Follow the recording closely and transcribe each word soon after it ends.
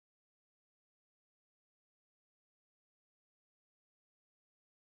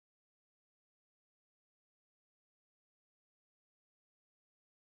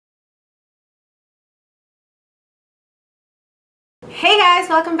Hey guys,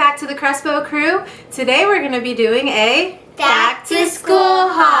 welcome back to the Crespo Crew. Today we're going to be doing a back to school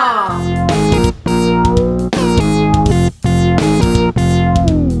haul.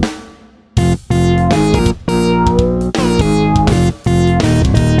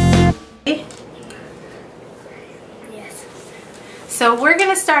 So we're going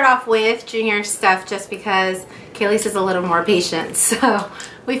to start off with Junior stuff just because Kaylee's is a little more patient. So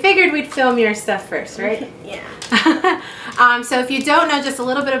we figured we'd film your stuff first, right? Yeah. So if you don't know, just a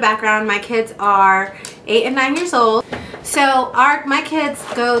little bit of background, my kids are 8 and 9 years old. So my kids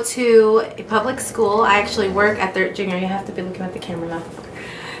go to a public school. I actually work at their, Junior, you have to be looking at the camera now.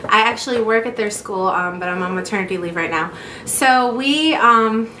 I actually work at their school, but I'm on maternity leave right now. So we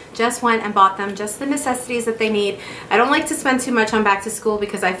just went and bought them just the necessities that they need. I don't like to spend too much on back to school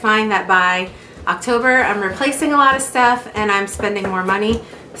because I find that by October I'm replacing a lot of stuff and I'm spending more money.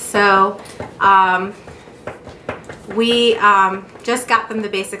 So we just got them the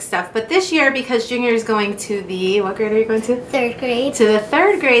basic stuff. But this year, because Junior is going to the, what grade are you going to? 3rd grade. To the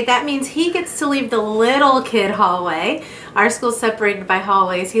 3rd grade, that means he gets to leave the little kid hallway. Our school's separated by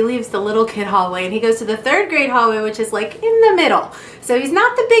hallways. He leaves the little kid hallway and he goes to the 3rd grade hallway, which is like in the middle. So he's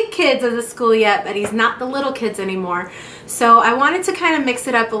not the big kids of the school yet, but he's not the little kids anymore. So I wanted to kind of mix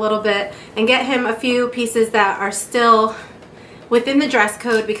it up a little bit and get him a few pieces that are still within the dress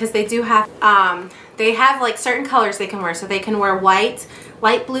code, because they do have, they have like certain colors they can wear. So they can wear white,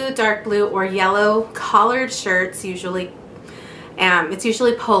 light blue, dark blue, or yellow collared shirts usually. It's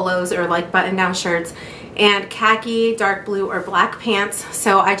usually polos or like button-down shirts, and khaki, dark blue, or black pants.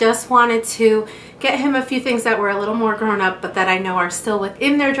 So I just wanted to get him a few things that were a little more grown up, but that I know are still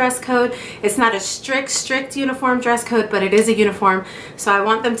within their dress code. It's not a strict uniform dress code, but it is a uniform. So I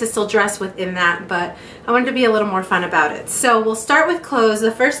want them to still dress within that, but I wanted to be a little more fun about it. So we'll start with clothes.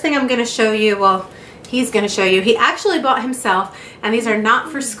 The first thing I'm gonna show you, well, he's gonna show you, he actually bought himself, and these are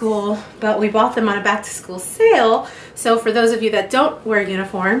not for school, but we bought them on a back to school sale. So for those of you that don't wear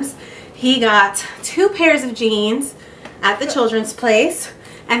uniforms, he got 2 pairs of jeans at the children's place,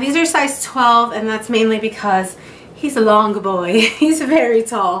 and these are size 12, and that's mainly because he's a long boy. He's very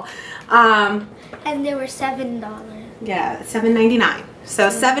tall. And they were $7. Yeah, $7.99. So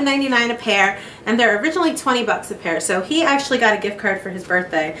 $7.99 a pair, and they're originally 20 bucks a pair. So he actually got a gift card for his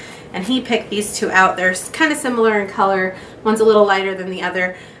birthday, and he picked these 2 out. They're kind of similar in color. One's a little lighter than the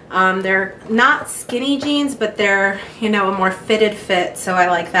other. They're not skinny jeans, but they're, you know, a more fitted fit, so I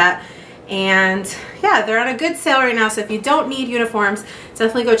like that. And yeah, they're on a good sale right now, so if you don't need uniforms,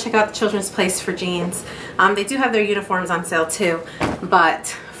 definitely go check out the Children's Place for jeans. They do have their uniforms on sale too, but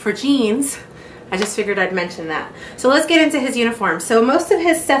for jeans, I just figured I'd mention that. So let's get into his uniform. So most of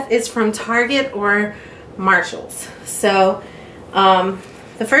his stuff is from Target or Marshalls. So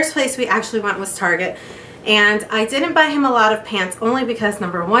the first place we actually went was Target, and I didn't buy him a lot of pants only because,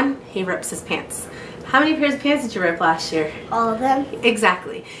 number one, he rips his pants. How many pairs of pants did you rip last year? All of them.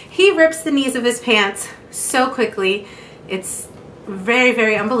 Exactly. He rips the knees of his pants so quickly. It's very,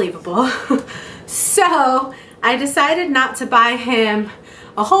 very unbelievable. So I decided not to buy him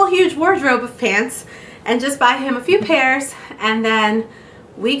a whole huge wardrobe of pants and just buy him a few pairs, and then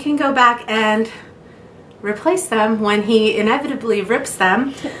we can go back and replace them when he inevitably rips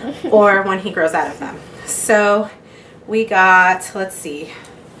them or when he grows out of them. So we got, let's see,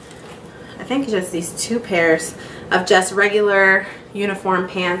 I think just these 2 pairs of just regular uniform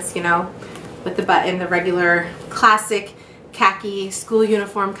pants, you know, with the button, the regular classic khaki school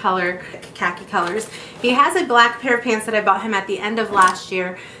uniform color, khaki colors. He has a black pair of pants that I bought him at the end of last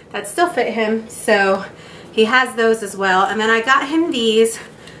year that still fit him, so he has those as well. And then I got him these,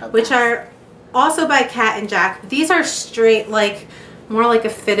 which are also by Cat and Jack. These are straight, like more like a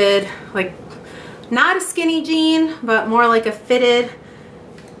fitted, like not a skinny jean, but more like a fitted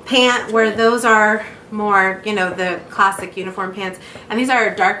pant, where those are more, you know, the classic uniform pants. And these are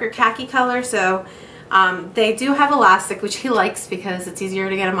a darker khaki color, so they do have elastic, which he likes because it's easier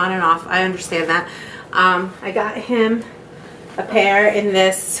to get them on and off. I understand that. I got him a pair in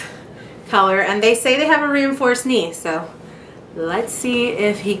this color, and they say they have a reinforced knee, so let's see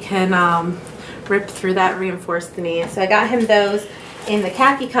if he can rip through that reinforced knee. So I got him those in the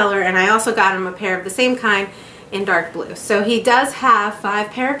khaki color, and I also got him a pair of the same kind in dark blue. So he does have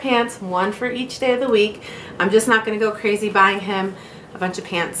 5 pair of pants, 1 for each day of the week. I'm just not going to go crazy buying him a bunch of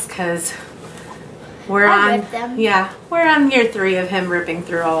pants because we're on year 3 of him ripping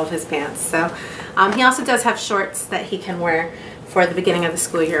through all of his pants. So he also does have shorts that he can wear for the beginning of the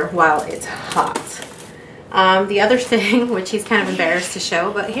school year while it's hot. The other thing, which he's kind of embarrassed to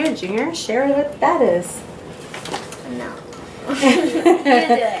show, but here, Junior, share what that is. No. You do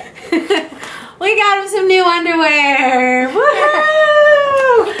it. We got him some new underwear. Woohoo!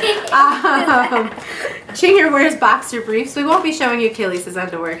 Junior wears boxer briefs. We won't be showing you Kaylee's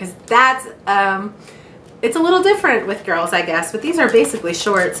underwear because that's it's a little different with girls, I guess. But these are basically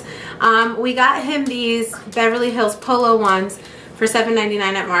shorts. We got him these Beverly Hills Polo ones for $7.99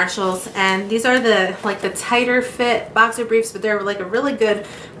 at Marshall's, and these are the tighter fit boxer briefs, but they're like a really good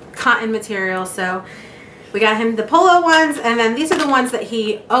cotton material. So we got him the Polo ones, and then these are the ones that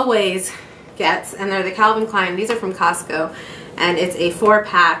he always gets, and they're the Calvin Klein. These are from Costco, and it's a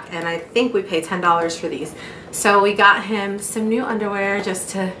 4-pack, and I think we paid $10 for these. So we got him some new underwear just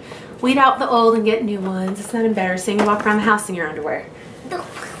to weed out the old and get new ones. It's not embarrassing to walk around the house in your underwear.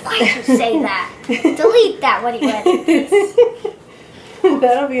 Why did you say that? Delete that when you edit this.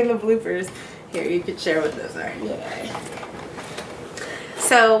 That'll be in the bloopers. Here, you could share what those are. Yeah.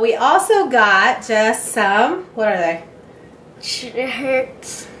 So we also got just some, what are they?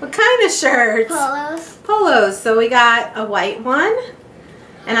 Shirts. What kind of shirts? Polos. Polos. So we got a white one,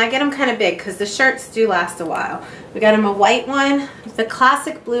 and I get them kind of big because the shirts do last a while. We got him a white one, the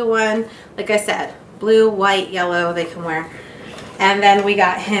classic blue one, like I said, blue, white, yellow they can wear. And then we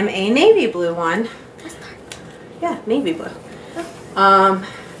got him a navy blue one. Yeah, navy blue.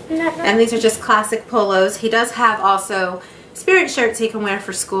 And these are just classic polos. He does have also spirit shirts he can wear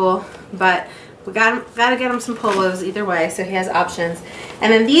for school, but we gotta get him some polos either way, so he has options.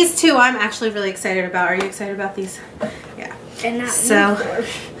 And then these two I'm actually really excited about. Are you excited about these? Yeah. So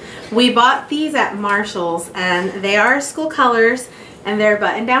we bought these at Marshall's, and they are school colors, and they're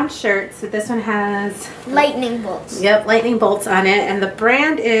button-down shirts. So this one has lightning bolts. Yep, lightning bolts on it, and the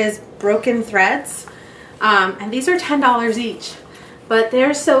brand is Broken Threads. And these are $10 each. But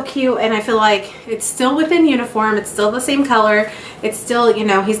they're so cute, and I feel like it's still within uniform. It's still the same color. It's still, you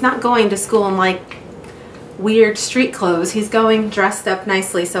know, he's not going to school in like weird street clothes. He's going dressed up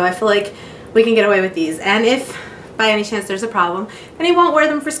nicely, so I feel like we can get away with these. And if by any chance there's a problem, then he won't wear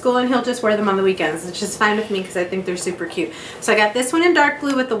them for school and he'll just wear them on the weekends, which is fine with me because I think they're super cute. So I got this one in dark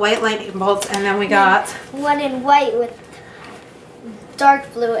blue with the white lightning bolts, and then we got one in white with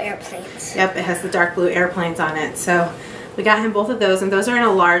dark blue airplanes. Yep, it has the dark blue airplanes on it. So we got him both of those, and those are in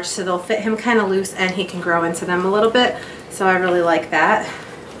a large, so they'll fit him kind of loose and he can grow into them a little bit. So I really like that.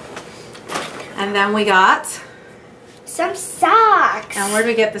 And then we got some socks. And where do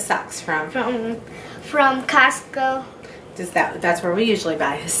we get the socks from? From Costco. That's where we usually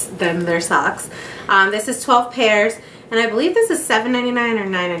buy them their socks. This is 12 pairs, and I believe this is $7.99 or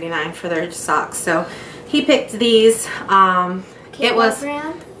 $9.99 for their socks. So he picked these. It was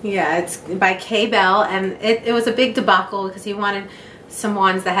brand? Yeah, it's by K-Bell, and it was a big debacle because he wanted some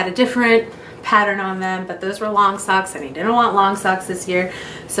ones that had a different pattern on them, but those were long socks, and he didn't want long socks this year.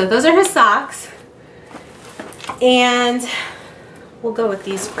 So those are his socks, and we'll go with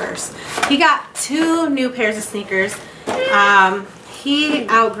these first. He got 2 new pairs of sneakers. He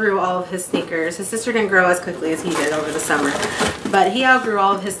outgrew all of his sneakers. His sister didn't grow as quickly as he did over the summer, but he outgrew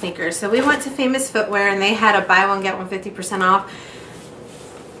all of his sneakers. So we went to Famous Footwear, and they had a buy one get one 50% off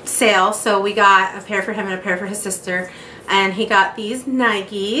sale. So we got a pair for him and a pair for his sister, and he got these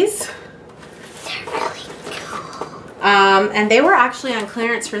Nikes. They're really cool. And they were actually on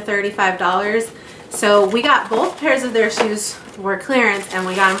clearance for $35. So we got both pairs of their shoes were clearance, and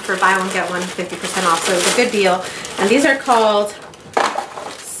we got them for buy one get one 50% off. So it was a good deal. And these are called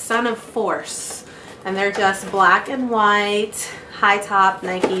Son of Force, and they're just black and white high top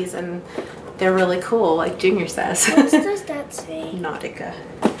Nikes, and they're really cool, like Junior says. What does that say? Nautica.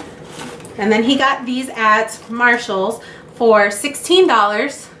 And then he got these at Marshall's for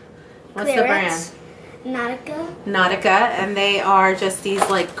 $16. What's the brand? Nautica. Nautica, and they are just these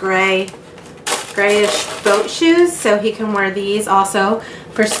like grayish boat shoes, so he can wear these also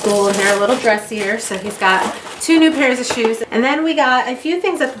for school, and they're a little dressier. So he's got 2 new pairs of shoes. And then we got a few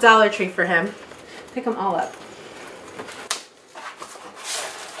things at the Dollar Tree for him. Pick them all up.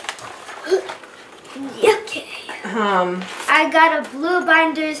 Okay. I got a blue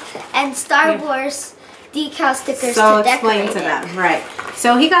binders and Star Wars decal stickers so to explain decorate to them, right?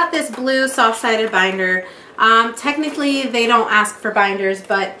 So he got this blue soft-sided binder. Technically, they don't ask for binders,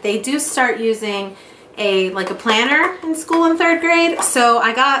 but they do start using a planner in school in 3rd grade. So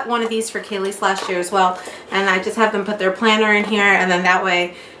I got one of these for Kaylee's last year as well, and I just have them put their planner in here, and then that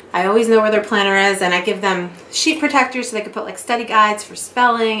way I always know where their planner is, and I give them sheet protectors so they can put like study guides for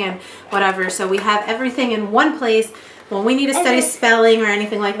spelling and whatever. So we have everything in one place when we need to study spelling or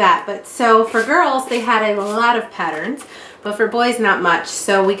anything like that. But so for girls, they had a lot of patterns, but for boys, not much.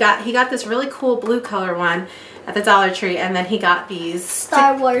 So he got this really cool blue color one at the Dollar Tree, and then he got these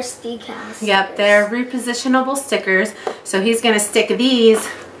Star Wars decals. Yep, they're repositionable stickers. So he's gonna stick these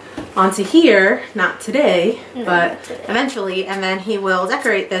onto here, not today, No, but not today. eventually, and then he will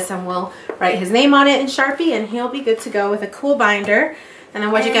decorate this and we'll write his name on it in Sharpie and he'll be good to go with a cool binder. And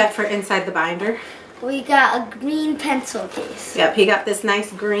then what'd you get for inside the binder? We got a green pencil case. Yep, he got this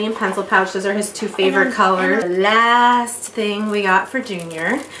nice green pencil pouch. Those are his two favorite colors. The last thing we got for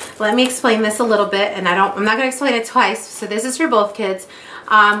Junior. Let me explain this a little bit, and I'm not gonna explain it twice, so this is for both kids.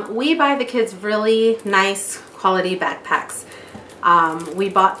 We buy the kids really nice quality backpacks. We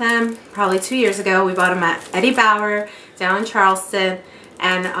bought them probably 2 years ago. We bought them at Eddie Bauer down in Charleston,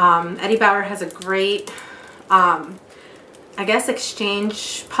 and Eddie Bauer has a great I guess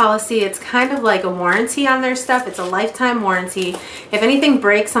exchange policy. It's kind of like a warranty on their stuff. It's a lifetime warranty. If anything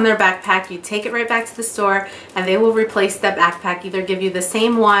breaks on their backpack, you take it right back to the store and they will replace that backpack, either give you the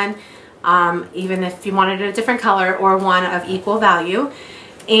same one, even if you wanted a different color, or one of equal value.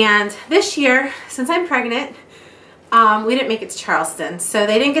 And this year, since I'm pregnant, we didn't make it to Charleston, so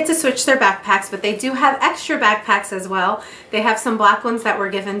they didn't get to switch their backpacks, but they do have extra backpacks as well. They have some black ones that were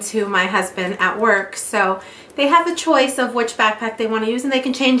given to my husband at work, so they have the choice of which backpack they want to use, and they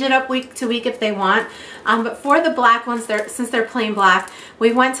can change it up week to week if they want. But for the black ones, since they're plain black,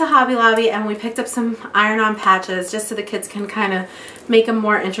 we went to Hobby Lobby and we picked up some iron-on patches just so the kids can kind of make them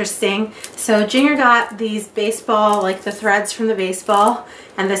more interesting. So Junior got these baseball, like the threads from the baseball,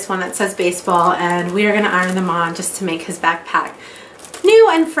 and this one that says baseball, and we are going to iron them on just to make his backpack new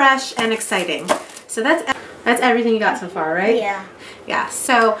and fresh and exciting. So that's everything you got so far, right? Yeah. Yeah,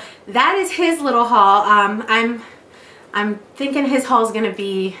 so that is his little haul. I'm thinking his haul is going to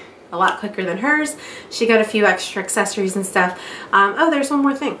be a lot quicker than hers. She got a few extra accessories and stuff. Oh, there's one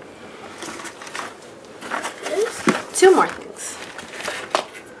more thing. Two more things.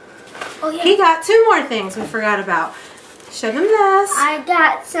 Oh, yeah. He got two more things we forgot about. Show them this. I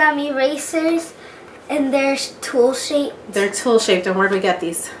got some erasers and they're tool shaped. They're tool shaped, and where'd we get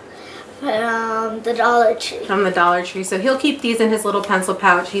these? The Dollar Tree. From the Dollar Tree. So he'll keep these in his little pencil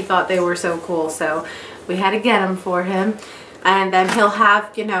pouch. He thought they were so cool, so we had to get them for him. And then he'll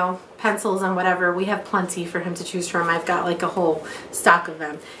have, you know, pencils and whatever. We have plenty for him to choose from. I've got like a whole stock of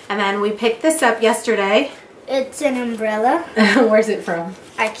them. And then we picked this up yesterday. It's an umbrella. Where's it from?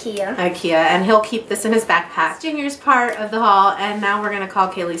 IKEA. IKEA. And he'll keep this in his backpack. Junior's part of the haul, and now we're going to call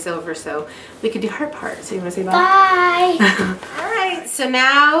Kaylee over so we could do her part. So you want to say bye? Bye. Alright, so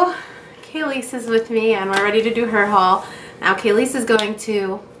now Kaylee is with me and we're ready to do her haul. Now Kaylee is going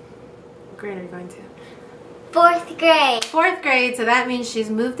to, what grade are you going to? 4th grade. 4th grade, so that means she's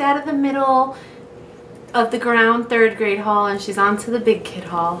moved out of the middle of the ground 3rd grade hall and she's on to the big kid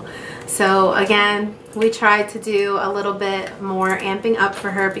hall. So again, we tried to do a little bit more amping up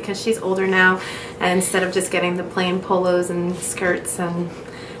for her because she's older now, and instead of just getting the plain polos and skirts and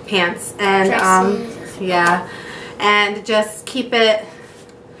pants and yeah, and just keep it,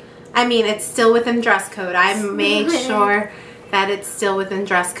 I mean, it's still within dress code. I made sure that it's still within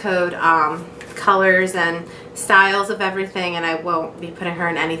dress code colors and styles of everything, and I won't be putting her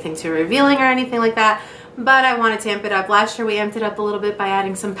in anything too revealing or anything like that, but I wanted to amp it up. Last year we amped it up a little bit by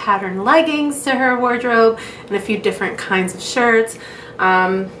adding some patterned leggings to her wardrobe and a few different kinds of shirts.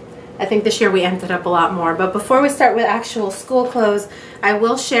 I think this year we amped it up a lot more. But before we start with actual school clothes, I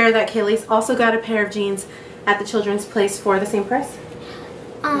will share that Kaylee's also got a pair of jeans at the Children's Place for the same price.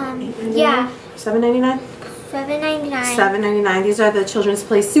 Yeah. $7.99? $7.99. $7.99. These are the Children's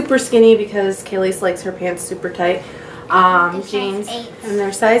Place super skinny because Kaylee likes her pants super tight. Jeans, and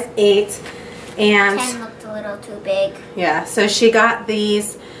they're size 8. And 10 looked a little too big. yeah, so she got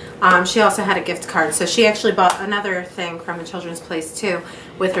these. She also had a gift card, so she actually bought another thing from the Children's Place too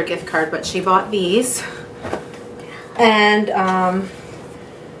with her gift card, but she bought these. And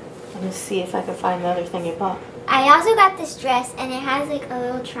let me see if I can find the other thing you bought. I also got this dress, and it has like a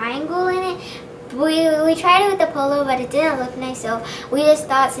little triangle in it. We tried it with the polo, but it didn't look nice, so we just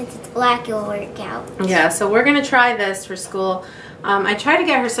thought since it's black, it'll work out. Yeah, so we're going to try this for school. I try to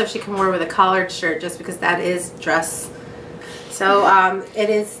get her stuff she can wear with a collared shirt just because that is dress. So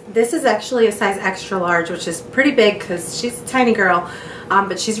this is actually a size extra large, which is pretty big because she's a tiny girl,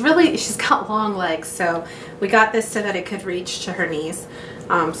 but she's got long legs, so we got this so that it could reach to her knees.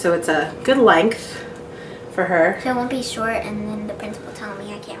 So it's a good length for her. So it won't be short, and then the principal telling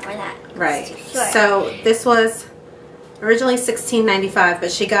me I can't wear that. Right. So this was originally $16.95,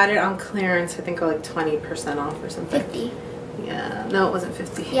 but she got it on clearance, I think like 20% off or something. 50. Yeah, no, it wasn't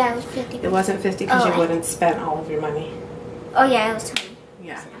 50. Yeah, it was 50. It wasn't 50 because you wouldn't spend all of your money. Oh yeah, it was 20.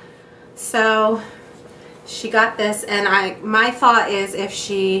 Yeah. So she got this, and my thought is if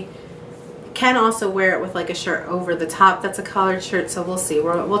she can also wear it with like a shirt over the top that's a collared shirt, so we'll see.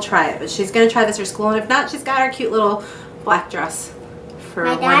 We'll try it, but she's gonna try this for school, and if not, she's got her cute little black dress for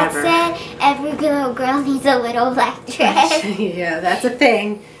My whenever. dad said every little girl needs a little black dress. Yeah, that's a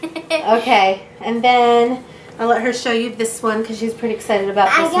thing. Okay, and then I'll let her show you this one because she's pretty excited about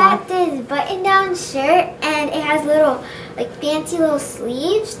this one. I got this button-down shirt, and it has little, like, fancy little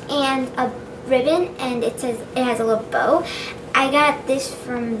sleeves and a ribbon, and it has a little bow. I got this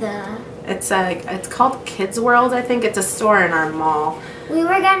from the... It's called Kids World, I think. It's a store in our mall. We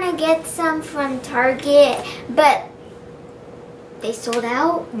were gonna get some from Target, but they sold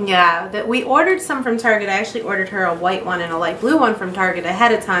out. Yeah, that we ordered some from Target. I actually ordered her a white one and a light blue one from Target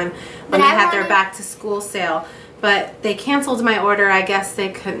ahead of time when they had their back to school sale. But they canceled my order. I guess they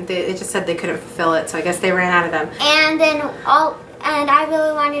couldn't. It just said they couldn't fulfill it, so I guess they ran out of them. And I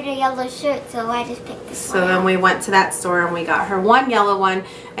really wanted a yellow shirt, so I just picked this one. So then we went to that store and we got her one yellow one,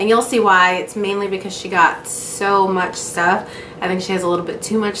 and you'll see why. It's mainly because she got so much stuff. I think she has a little bit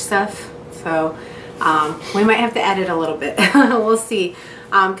too much stuff, so we might have to edit a little bit. We'll see,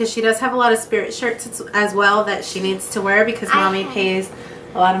 because she does have a lot of Spirit shirts as well that she needs to wear because Mommy pays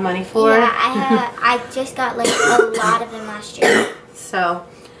a lot of money for. Yeah, I just got like a lot of them last year. So,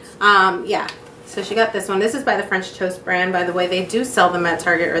 yeah. So she got this one. This is by the French Toast brand, by the way. They do sell them at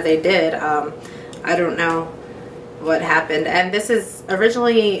Target, or they did. I don't know what happened. And this is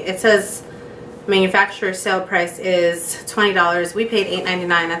originally, it says manufacturer sale price is $20. We paid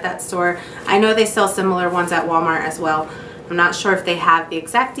 $8.99 at that store. I know they sell similar ones at Walmart as well. I'm not sure if they have the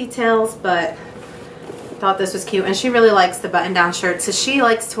exact details, but thought this was cute. And she really likes the button-down shirts. So she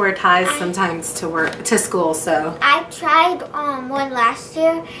likes to wear ties sometimes to school. So I tried one last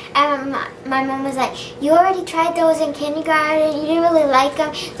year, and my mom was like, "You already tried those in kindergarten. You didn't really like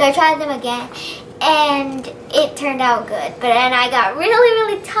them." So I tried them again, and it turned out good. But then I got really,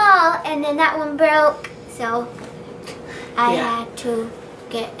 really tall, and then that one broke. So I had to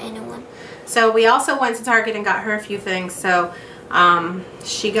get a new one. So we also went to Target and got her a few things. So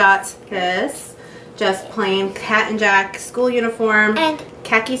she got this. Just plain Cat and Jack school uniform and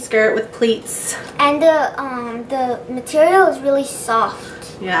khaki skirt with pleats. And the material is really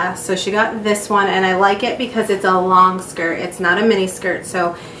soft. Yeah, so she got this one, and I like it because it's a long skirt. It's not a mini skirt,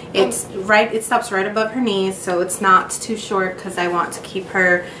 so it stops right above her knees, so it's not too short because I want to keep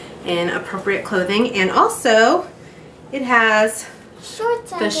her in appropriate clothing. And also, it has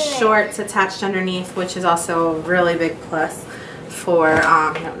shorts attached underneath, which is also a really big plus for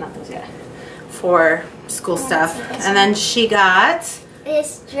no, not those yet. For school stuff. And then she got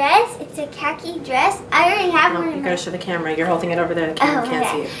this dress. It's a khaki dress. I already have one. You gotta show the camera. You're holding it over there. The camera can't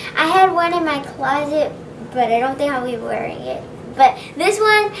see it. I had one in my closet, but I don't think I'll be wearing it. But this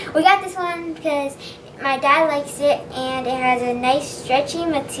one, we got this one because my dad likes it, and it has a nice stretchy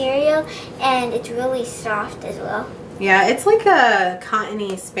material, and it's really soft as well. Yeah, it's like a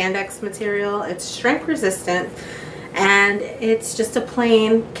cottony spandex material. It's shrink resistant. And it's just a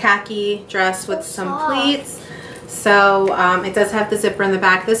plain khaki dress with some pleats. So it does have the zipper in the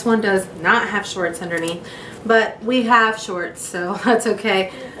back. This one does not have shorts underneath, but we have shorts, so that's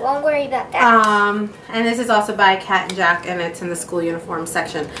okay. Won't worry about that. And this is also by Cat and Jack, and it's in the school uniform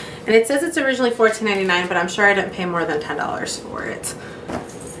section. And it says it's originally $14.99, but I'm sure I didn't pay more than $10 for it.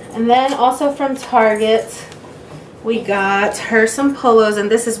 And then also from Target, we got her some polos,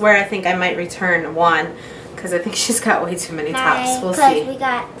 and this is where I think I might return one. Because I think she's got way too many tops. We'll see. We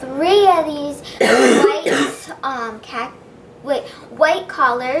got 3 of these white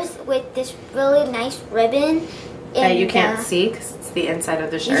collars with this really nice ribbon. That you can't see because it's the inside of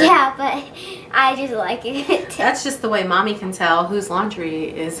the shirt. Yeah, but I just like it. That's just the way Mommy can tell whose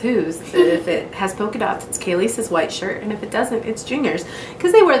laundry is whose. If it has polka dots, it's Kaylee's white shirt, and if it doesn't, it's Junior's.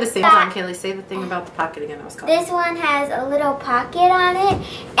 Because they wear the same time. Kaylee, say the thing about the pocket again. I was calling. This one has a little pocket on it,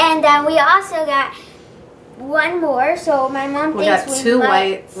 and then we also got one more, so my mom thinks we got 2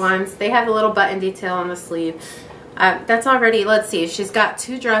 white ones. They have a little button detail on the sleeve. That's already, let's see, she's got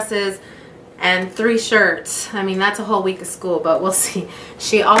 2 dresses and 3 shirts. I mean, that's a whole week of school, but we'll see.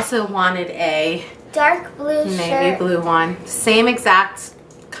 She also wanted a dark blue navy blue one. Same exact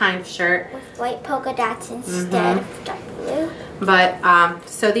kind of shirt. With white polka dots instead of dark blue. But,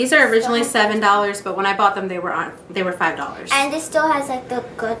 so these are originally $7, but when I bought them, they were $5. And this still has like the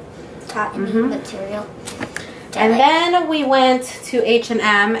good cotton material. And then we went to H&M,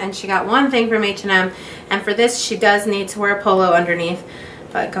 and she got one thing from H&M, and for this she does need to wear a polo underneath,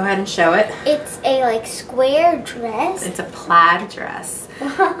 but go ahead and show it. It's a like square dress. It's a plaid dress.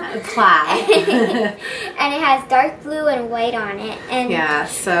 Plaid. And it has dark blue and white on it, and yeah,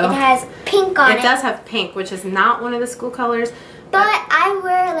 so it has pink on it. It does have pink, which is not one of the school colors. But I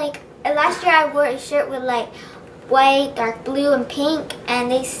wear like, last year I wore a shirt with like white, dark blue, and pink,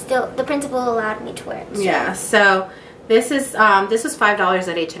 and the principal allowed me to wear it. So. Yeah, so This was $5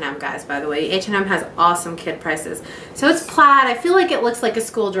 at H&M, guys, by the way. H&M has awesome kid prices. So it's plaid. I feel like it looks like a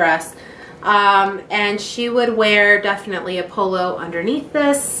school dress. And she would wear definitely a polo underneath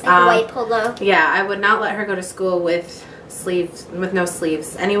this. Like a white polo. Yeah, I would not let her go to school with sleeves, with no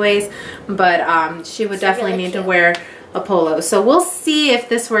sleeves anyways. But she would definitely need to wear a polo. So we'll see if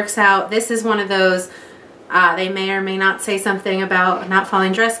this works out. This is one of those, they may or may not say something about not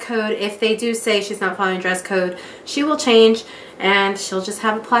following dress code. If they do say she's not following dress code, she will change and she'll just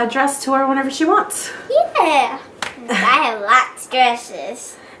have a plaid dress to wear whenever she wants. Yeah. I have lots of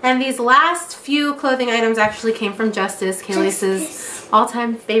dresses. And these last few clothing items actually came from Justice, Kaylee's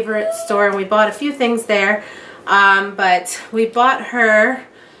all-time favorite store, and we bought a few things there. But we bought her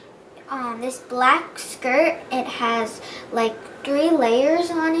this black skirt. It has like 3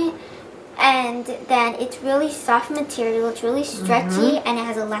 layers on it, and then it's really soft material. It's really stretchy, and it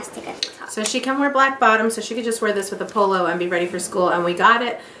has elastic at the top. So she can wear black bottoms, so she could just wear this with a polo and be ready for school. And we got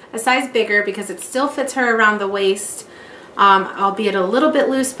it a size bigger because it still fits her around the waist. Albeit a little bit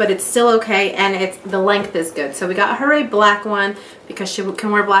loose, but it's still okay, and the length is good. So we got her a black one because she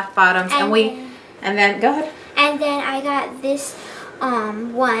can wear black bottoms, and then go ahead. And then I got this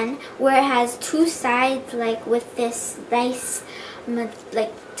one where it has 2 sides, like with this nice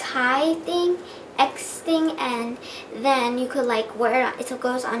like tie thing, X thing, and then you could like wear it. It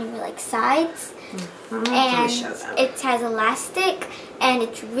goes on your like sides. And it has elastic, and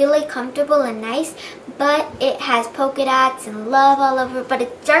it's really comfortable and nice, but it has polka dots and love all over, but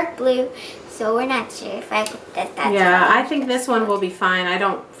it's dark blue, so we're not sure if that's yeah, I think this one will be fine. I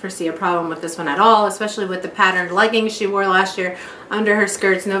don't foresee a problem with this one at all, especially with the patterned leggings she wore last year under her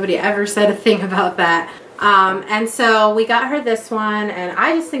skirts. Nobody ever said a thing about that. And so we got her this one, and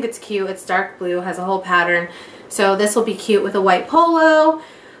I just think it's cute. It's dark blue, has a whole pattern, so this will be cute with a white polo.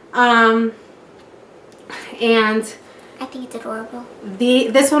 And I think it's adorable.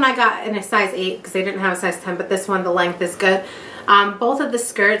 This one I got in a size 8 because they didn't have a size 10, but this one, the length is good. Both of the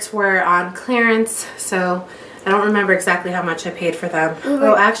skirts were on clearance, so I don't remember exactly how much I paid for them.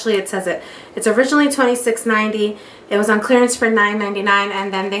 Oh, actually it says it. It's originally $26.90. It was on clearance for $9.99,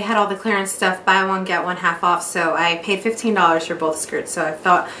 and then they had all the clearance stuff, buy one, get one half off, so I paid $15 for both skirts, so I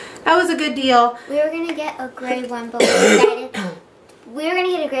thought that was a good deal. We were going to get a gray one, but we decided... We were going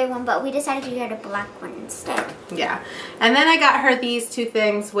to get a gray one, but we decided to get a black one instead. Yeah. And then I got her these 2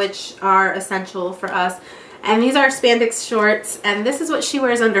 things, which are essential for us. And these are spandex shorts. And this is what she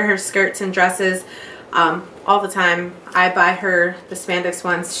wears under her skirts and dresses all the time. I buy her the spandex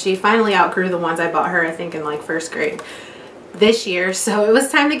ones. She finally outgrew the ones I bought her, I think, in like 1st grade this year. So it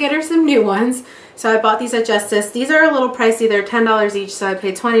was time to get her some new ones. So I bought these at Justice. These are a little pricey. They're $10 each, so I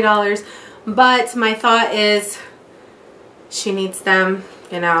paid $20. But my thought is... she needs them,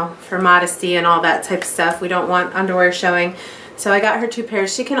 you know, for modesty and all that type of stuff. We don't want underwear showing. So I got her 2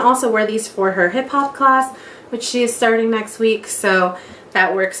 pairs. She can also wear these for her hip hop class, which she is starting next week. So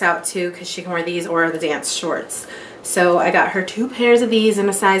that works out too, because she can wear these or the dance shorts. So I got her 2 pairs of these in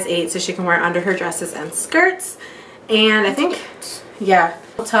a size 8 so she can wear under her dresses and skirts. And I think, yeah,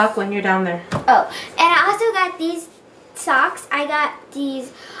 we'll talk when you're down there. Oh, and I also got these socks. I got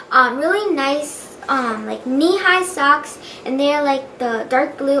these really nice like knee-high socks, and they're like the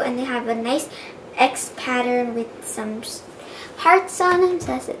dark blue, and they have a nice X pattern with some hearts on them,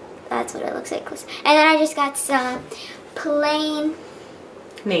 so that's what it looks like. And then I just got some plain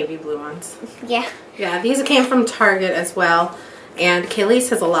navy blue ones. Yeah. Yeah, these came from Target as well. And Kaylee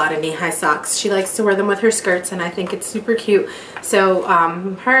has a lot of knee-high socks. She likes to wear them with her skirts, and I think it's super cute. So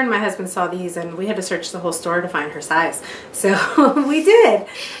her and my husband saw these, and we had to search the whole store to find her size. So we did.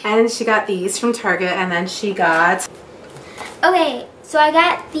 And she got these from Target, and then she got... Okay, so I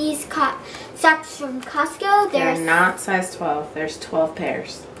got these socks from Costco. They're not size 12. There's 12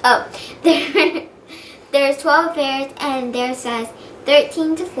 pairs. Oh, there's 12 pairs, and they're size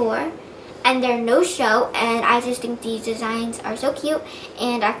 13 to 4. And they're no show, and I just think these designs are so cute,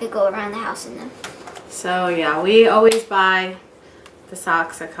 and I could go around the house in them. So yeah, we always buy the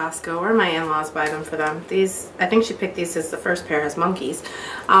socks at Costco, or my in-laws buy them for them. These, I think she picked these as the first pair, has monkeys.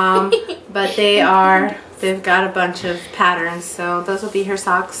 But they've got a bunch of patterns, so those will be her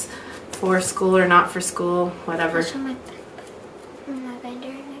socks for school or not for school, whatever. I'll show my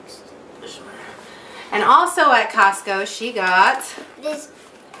vendor next. And also at Costco, she got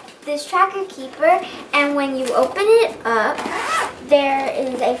this tracker keeper, and when you open it up, there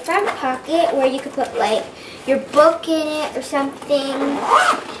is a front pocket where you could put like your book in it or something,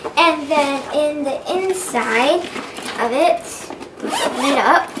 and then in the inside of it, open it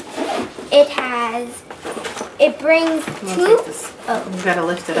up, it brings 2, oh, you gotta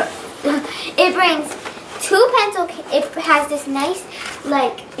lift it up. It brings 2 pencil. It has this nice,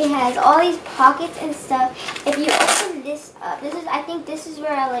 like, it has all these pockets and stuff. If you open this up, I think this is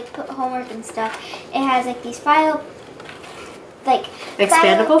where I like put homework and stuff. It has like these expandable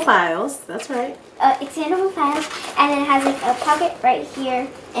files. That's right. Expandable files, and then it has like a pocket right here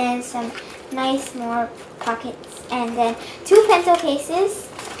and some nice more pockets, and then 2 pencil cases.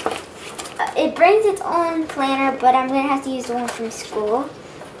 It brings its own planner, but I'm gonna have to use the one from school.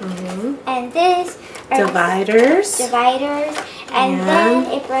 And this dividers, and then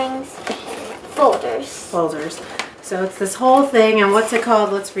it brings folders. So it's this whole thing, and what's it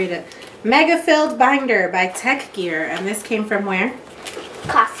called? Let's read it. Mega Filled Binder by Tech Gear, and this came from where?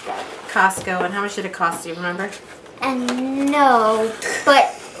 Costco. And how much did it cost? Do you remember? No,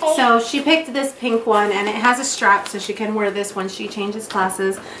 but so she picked this pink one, and it has a strap, so she can wear this when she changes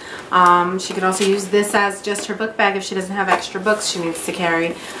classes. She could also use this as just her book bag if she doesn't have extra books she needs to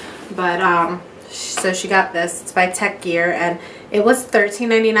carry. But so she got this. It's by Tech Gear, and it was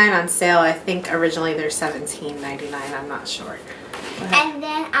 $13.99 on sale. I think originally they're $17.99. I'm not sure. And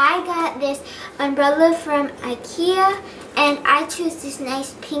then I got this umbrella from IKEA, and I choose this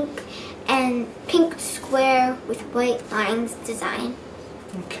nice pink square with white lines design.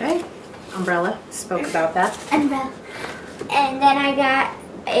 Okay. Umbrella. Spoke about that. Umbrella. And then I got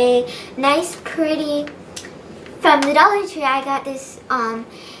a nice pretty, from the Dollar Tree, I got this,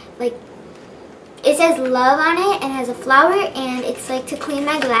 like, it says love on it and has a flower, and it's like to clean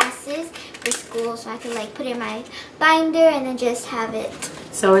my glasses for school, so I can like put it in my binder and then just have it.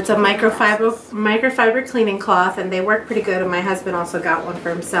 So it's a microfiber cleaning cloth, and they work pretty good, and my husband also got one for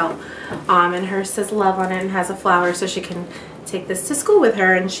himself. And hers says love on it and has a flower, so she can take this to school with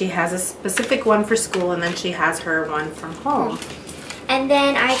her, and she has a specific one for school, and then she has her one from home. And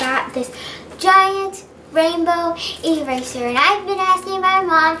then I got this giant rainbow eraser, and I've been asking my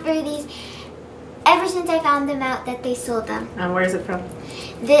mom for these ever since I found them out that they sold them. And where is it from?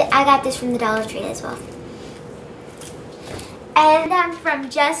 I got this from the Dollar Tree as well. And then from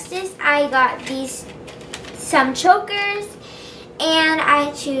Justice, I got some chokers, and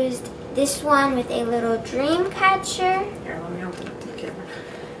I choose this one with a little dream catcher. Here, let me open up the camera.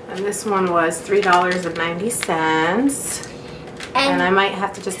 And this one was $3.90. And I might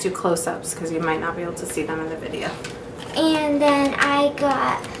have to just do close-ups because you might not be able to see them in the video. And then I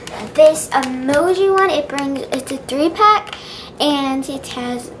got this emoji one. It's a 3-pack, and it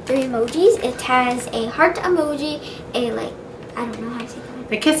has 3 emojis. It has a heart emoji, I don't know how to say that.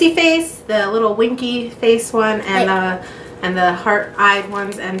 The kissy face, the little winky face one, and the heart-eyed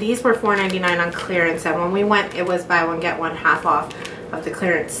ones. And these were $4.99 on clearance. And when we went, it was buy one get one half off of the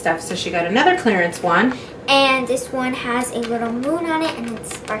clearance stuff. So she got another clearance one. And this one has a little moon on it, and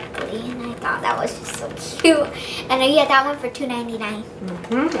it's sparkly, and I thought that was just so cute. And I got that one for $2.99.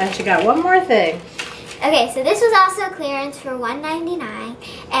 And she got one more thing. Okay, so this was also clearance for $1.99,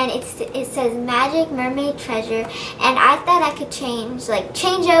 and it says Magic Mermaid Treasure, and I thought I could change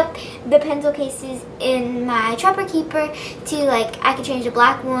up the pencil cases in my Trapper Keeper to I could change the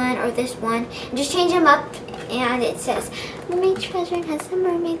black one or this one, and just change them up. And it says Mermaid Treasure and has some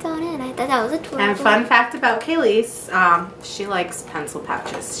mermaids on it, and I thought that was adorable. And fun fact about Kaylee's, she likes pencil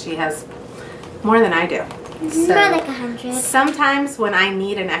pouches. She has more than I do. So more like 100. Sometimes when I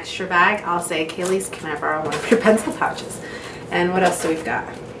need an extra bag, I'll say, Kaylee's, can I borrow one of your pencil pouches? And what else do we've got?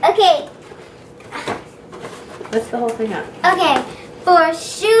 Okay. Lift the whole thing up. Okay. For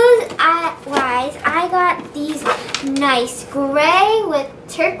shoes wise, I got these nice gray with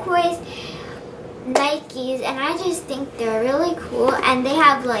turquoise Nikes, and I just think they're really cool, and they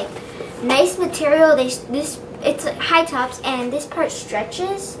have nice material. It's high tops, and this part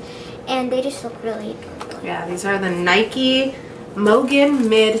stretches, and they just look really adorable. Yeah, these are the Nike Mogan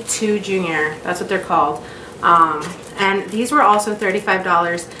Mid 2 Junior. That's what they're called. And these were also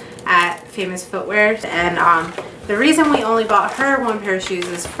 $35 at Famous Footwear. And the reason we only bought her one pair of shoes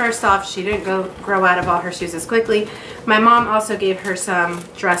is, first off, she didn't grow out of all her shoes as quickly. My mom also gave her some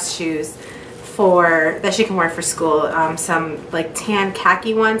dress shoes that she can wear for school, some tan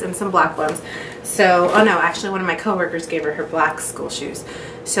khaki ones and some black ones. So, oh no, actually one of my coworkers gave her black school shoes.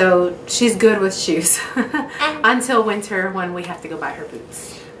 So she's good with shoes until winter when we have to go buy her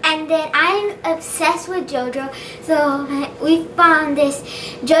boots. And then I'm obsessed with JoJo, so we found this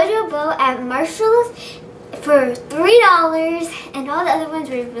JoJo bow at Marshall's for $3, and all the other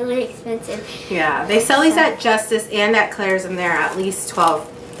ones were really expensive. Yeah, they sell these at Justice and at Claire's, and they're at least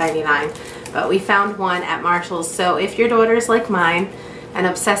 $12.99. But we found one at Marshall's. So if your daughter's like mine and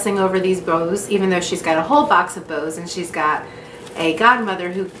obsessing over these bows, even though she's got a whole box of bows and she's got a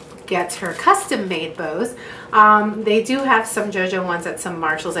godmother who gets her custom made bows. They do have some JoJo ones at some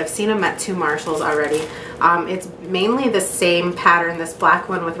Marshalls. I've seen them at 2 Marshalls already. It's mainly the same pattern, this black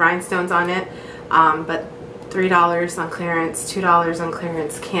one with rhinestones on it, but $3 on clearance, $2 on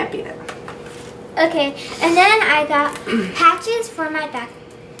clearance, can't beat it. Okay, and then I got patches for my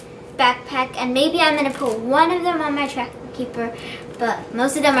backpack, and maybe I'm going to put one of them on my track keeper, but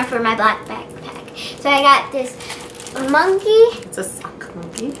most of them are for my black backpack. So I got this monkey. It's a sock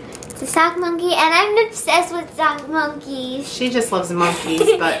monkey. It's a sock monkey, and I'm obsessed with sock monkeys. She just loves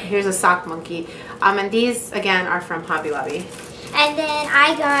monkeys, but here's a sock monkey. And these, again, are from Hobby Lobby. And then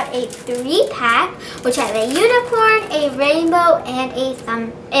I got a 3-pack, which has a unicorn, a rainbow, and a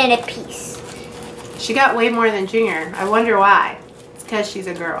thumb, and a piece. She got way more than Junior. I wonder why. It's because she's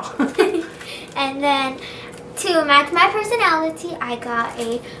a girl. And then to match my personality, I got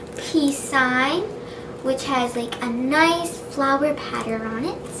a peace sign, which has like a nice flower pattern on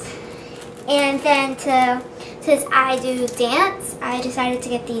it. And then since I do dance, I decided to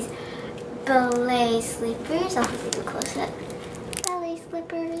get these ballet slippers. I'll have to do a close-up. Ballet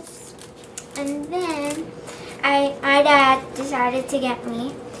slippers. And then my dad decided to get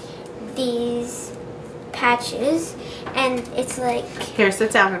me these patches, and it's like, Here,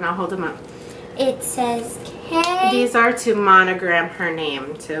 sit down and I'll hold them up. it says K. These are to monogram her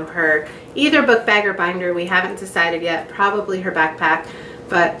name to her either book bag or binder. We haven't decided yet. Probably her backpack,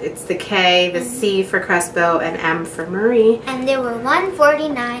 but it's the K, the C for Crespo, and M for Marie. And they were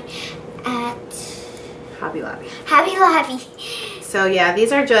 $149 at Hobby Lobby. Hobby Lobby. So yeah,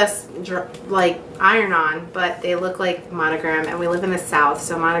 these are just like iron-on, but they look like monogram, and we live in the South,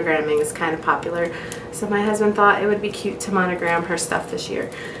 so monogramming is kind of popular. So my husband thought it would be cute to monogram her stuff this year.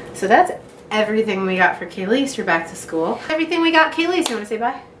 So that's everything we got for Kayleese for back to school. Everything we got. Kayleese, you want to say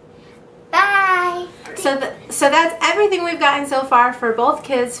bye? Bye. So that's everything we've gotten so far for both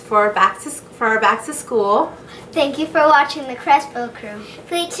kids for our back to school. Thank you for watching the Crespo Crew.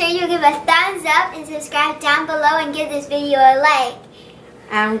 Please sure you give a thumbs up and subscribe down below and give this video a like.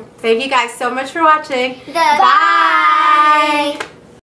 And thank you guys so much for watching. Bye.